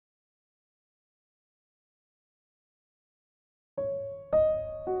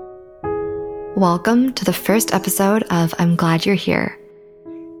Welcome to the first episode of I'm Glad You're Here.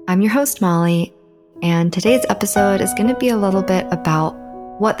 I'm your host, Molly, and today's episode is going to be a little bit about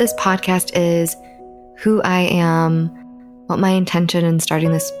what this podcast is, who I am, what my intention in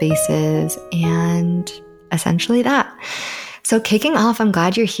starting this space is, and essentially that. So kicking off, I'm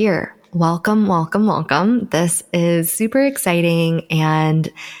glad you're here. Welcome, welcome, welcome. This is super exciting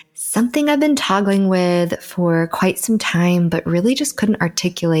and something I've been toggling with for quite some time, but really just couldn't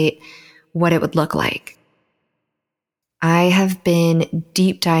articulate what it would look like. I have been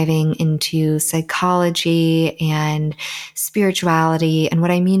deep diving into psychology and spirituality. And what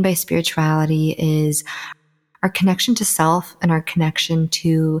I mean by spirituality is our connection to self and our connection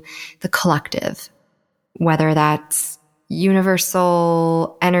to the collective, whether that's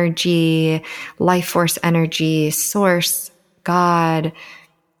universal energy, life force energy, source, God,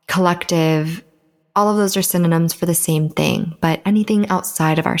 collective. All of those are synonyms for the same thing, but anything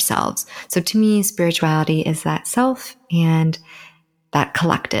outside of ourselves. So to me, spirituality is that self and that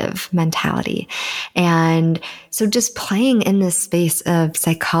collective mentality. And so just playing in this space of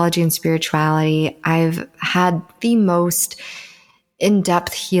psychology and spirituality, I've had the most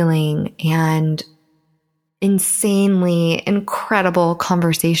in-depth healing and insanely incredible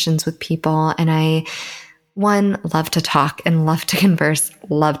conversations with people. And I love to talk and love to converse,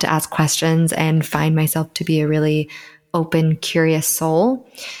 love to ask questions, and find myself to be a really open, curious soul.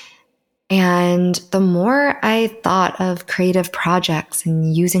 And the more I thought of creative projects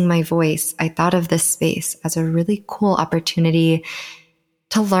and using my voice, I thought of this space as a really cool opportunity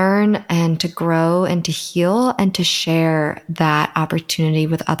to learn and to grow and to heal and to share that opportunity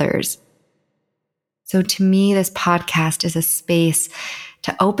with others. So to me, this podcast is a space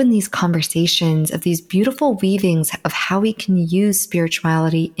to open these conversations of these beautiful weavings of how we can use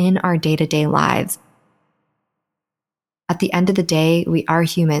spirituality in our day-to-day lives. At the end of the day, we are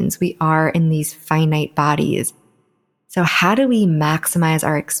humans. We are in these finite bodies. So how do we maximize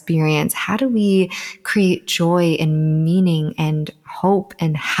our experience? How do we create joy and meaning and hope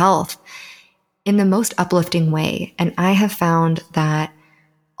and health in the most uplifting way? And I have found that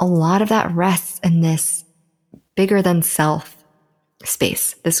a lot of that rests in this bigger than self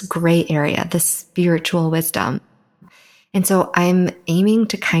space, this gray area, this spiritual wisdom. And so I'm aiming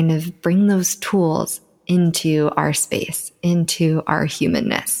to kind of bring those tools into our space, into our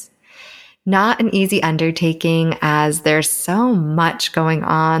humanness. Not an easy undertaking as there's so much going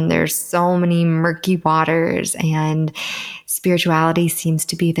on. There's so many murky waters, and spirituality seems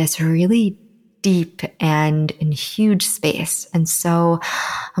to be this really deep and in huge space. And so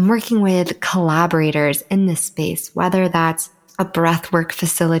I'm working with collaborators in this space, whether that's a breathwork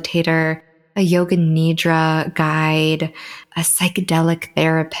facilitator, a yoga nidra guide, a psychedelic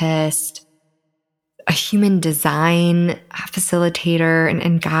therapist, a human design facilitator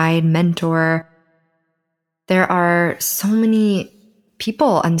and guide, mentor. There are so many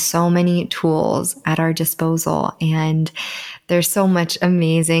people and so many tools at our disposal, and there's so much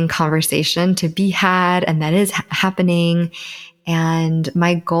amazing conversation to be had, and that is happening. And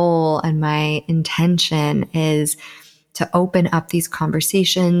my goal and my intention is to open up these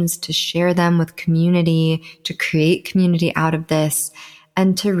conversations, to share them with community, to create community out of this,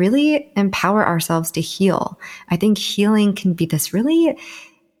 and to really empower ourselves to heal. I think healing can be this really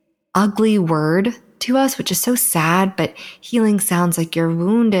ugly word to us, which is so sad, but healing sounds like you're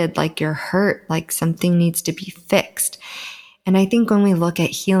wounded, like you're hurt, like something needs to be fixed. And I think when we look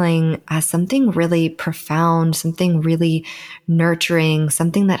at healing as something really profound, something really nurturing,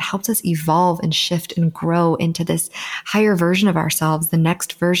 something that helps us evolve and shift and grow into this higher version of ourselves, the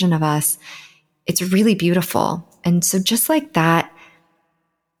next version of us, it's really beautiful. And so just like that,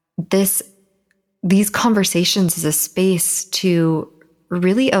 these conversations is a space to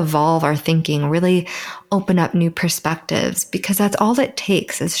really evolve our thinking, really open up new perspectives, because that's all it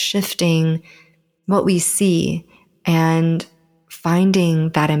takes is shifting what we see and finding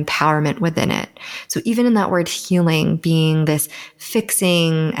that empowerment within it. So even in that word healing being this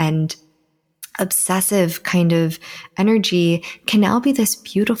fixing and obsessive kind of energy can now be this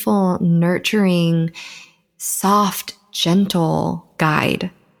beautiful, nurturing, soft, gentle guide.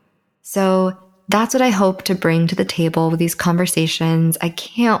 So that's what I hope to bring to the table with these conversations. I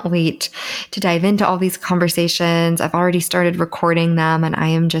can't wait to dive into all these conversations. I've already started recording them, and I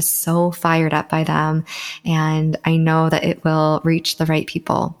am just so fired up by them. And I know that it will reach the right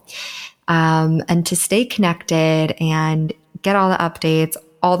people. And to stay connected and get all the updates,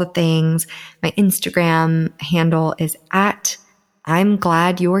 all the things, my Instagram handle is at I'm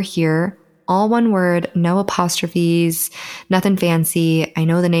Glad You're Here all one word, no apostrophes, nothing fancy. I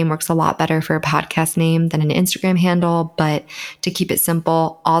know the name works a lot better for a podcast name than an Instagram handle, but to keep it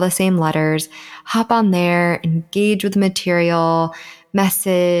simple, all the same letters. Hop on there, engage with the material,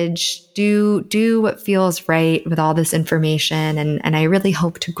 message, do what feels right with all this information. And I really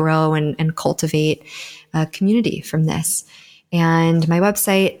hope to grow and cultivate a community from this. And my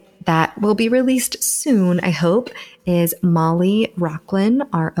website that will be released soon, I hope, is Molly Rocklin,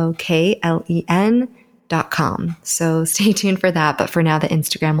 ROKLEN.com. So stay tuned for that. But for now, the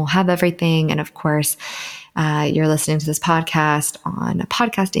Instagram will have everything. And of course, you're listening to this podcast on a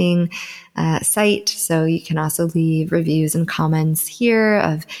podcasting site. So you can also leave reviews and comments here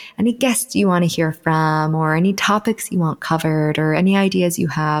of any guests you want to hear from, or any topics you want covered, or any ideas you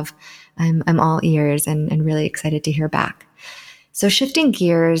have. I'm all ears and really excited to hear back. So shifting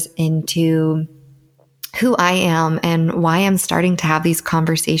gears into who I am and why I'm starting to have these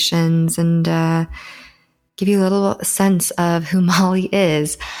conversations and give you a little sense of who Molly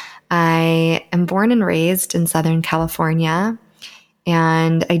is. I am born and raised in Southern California,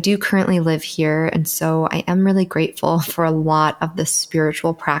 and I do currently live here. And so I am really grateful for a lot of the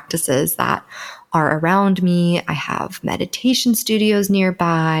spiritual practices that are around me. I have meditation studios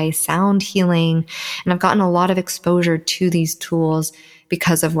nearby, sound healing, and I've gotten a lot of exposure to these tools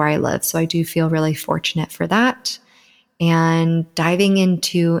because of where I live. So I do feel really fortunate for that. And diving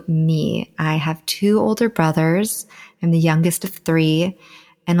into me, I have 2 older brothers. I'm the youngest of 3.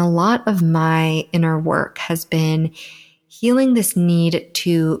 And a lot of my inner work has been healing this need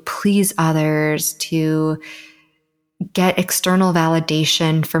to please others, to get external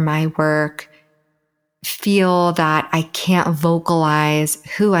validation for my work, feel that I can't vocalize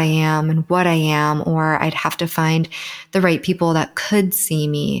who I am and what I am, or I'd have to find the right people that could see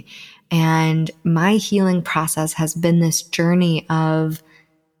me. And my healing process has been this journey of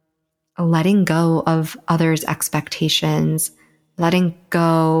letting go of others' expectations, letting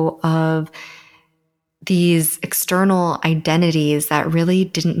go of these external identities that really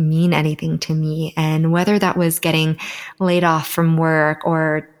didn't mean anything to me. And whether that was getting laid off from work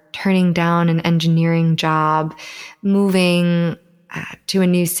or turning down an engineering job, moving to a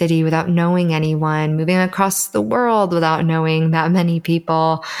new city without knowing anyone, moving across the world without knowing that many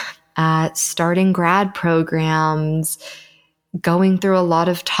people, starting grad programs, going through a lot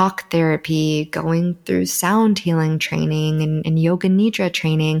of talk therapy, going through sound healing training and yoga nidra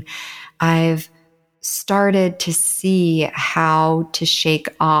training, I've started to see how to shake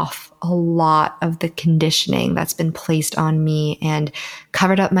off a lot of the conditioning that's been placed on me and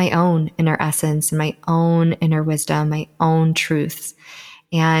covered up my own inner essence and my own inner wisdom, my own truths.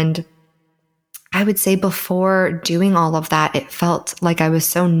 And I would say before doing all of that, it felt like I was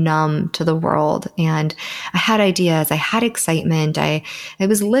so numb to the world, and I had ideas, I had excitement, I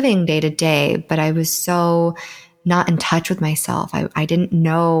was living day to day, but I was so not in touch with myself. I didn't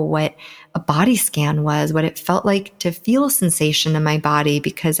know what a body scan was, what it felt like to feel sensation in my body,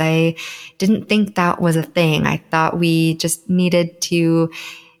 because I didn't think that was a thing. I thought we just needed to,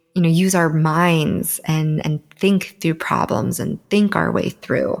 use our minds and think through problems and think our way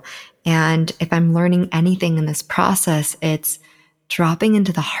through. And if I'm learning anything in this process, it's dropping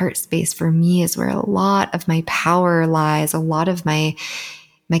into the heart space for me is where a lot of my power lies, a lot of my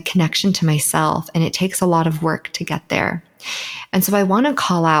connection to myself. And it takes a lot of work to get there. And so I want to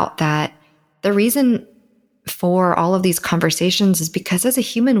call out that the reason for all of these conversations is because as a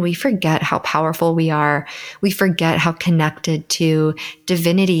human, we forget how powerful we are. We forget how connected to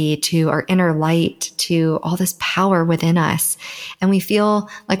divinity, to our inner light, to all this power within us. And we feel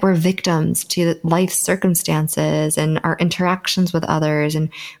like we're victims to life's circumstances and our interactions with others.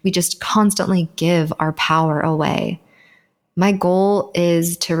 And we just constantly give our power away. My goal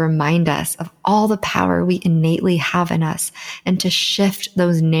is to remind us of all the power we innately have in us and to shift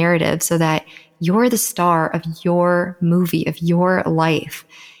those narratives so that you're the star of your movie, of your life.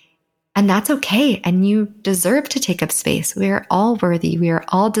 And that's okay. And you deserve to take up space. We are all worthy. We are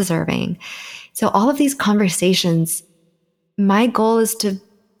all deserving. So all of these conversations, my goal is to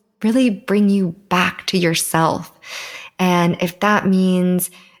really bring you back to yourself. And if that means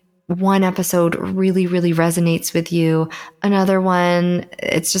one episode really, really resonates with you, another one,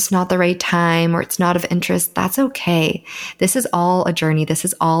 it's just not the right time or it's not of interest, that's okay. This is all a journey. This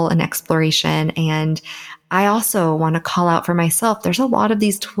is all an exploration. And I also want to call out for myself. There's a lot of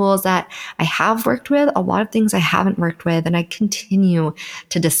these tools that I have worked with, a lot of things I haven't worked with, and I continue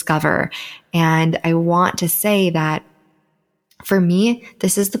to discover. And I want to say that for me,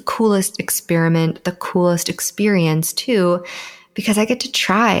 this is the coolest experiment, the coolest experience too, because I get to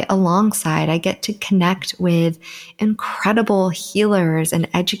try alongside. I get to connect with incredible healers and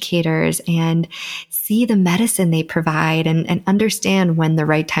educators and see the medicine they provide and understand when the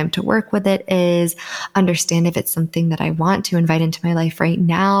right time to work with it is, understand if it's something that I want to invite into my life right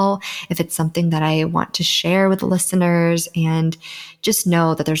now, if it's something that I want to share with listeners, and just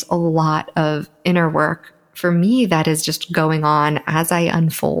know that there's a lot of inner work for me that is just going on as I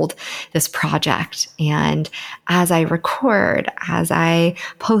unfold this project and as I record, as I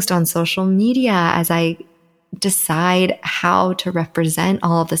post on social media, as I decide how to represent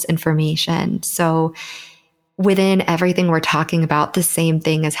all of this information. So within everything we're talking about, the same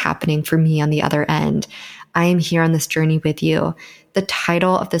thing is happening for me on the other end. I am here on this journey with you. The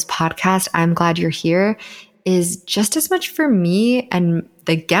title of this podcast, I'm Glad You're Here, is just as much for me and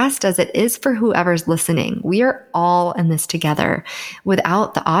the guest as it is for whoever's listening. We are all in this together.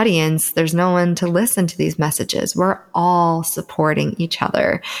 Without the audience, there's no one to listen to these messages. We're all supporting each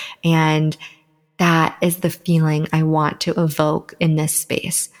other. And that is the feeling I want to evoke in this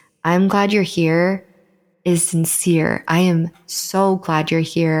space. I'm glad you're here is sincere. I am so glad you're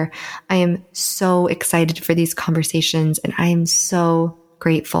here. I am so excited for these conversations, and I am so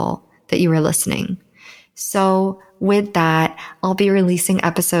grateful that you are listening. So with that, I'll be releasing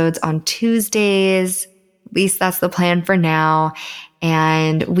episodes on Tuesdays. At least that's the plan for now,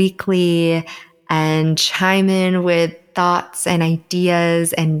 and weekly, and chime in with thoughts and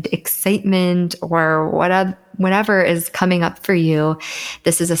ideas and excitement or whatever is coming up for you.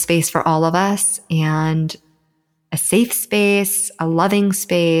 This is a space for all of us, and a safe space, a loving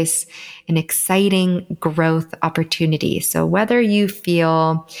space, an exciting growth opportunity. So whether you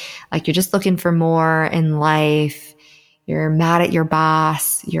feel like you're just looking for more in life, you're mad at your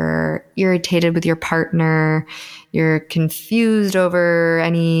boss, you're irritated with your partner, you're confused over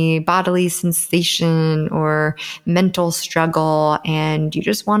any bodily sensation or mental struggle, and you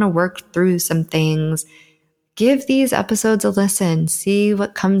just want to work through some things, give these episodes a listen, see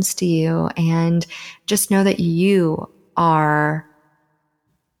what comes to you, and just know that you are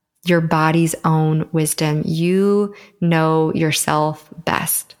your body's own wisdom. You know yourself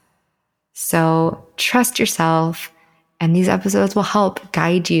best. So trust yourself, and these episodes will help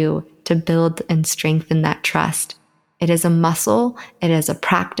guide you to build and strengthen that trust. It is a muscle, it is a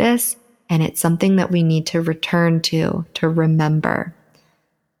practice, and it's something that we need to return to remember.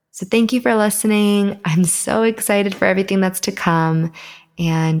 So thank you for listening. I'm so excited for everything that's to come.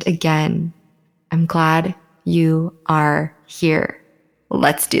 And again, I'm glad you are here.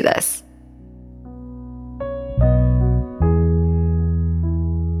 Let's do this.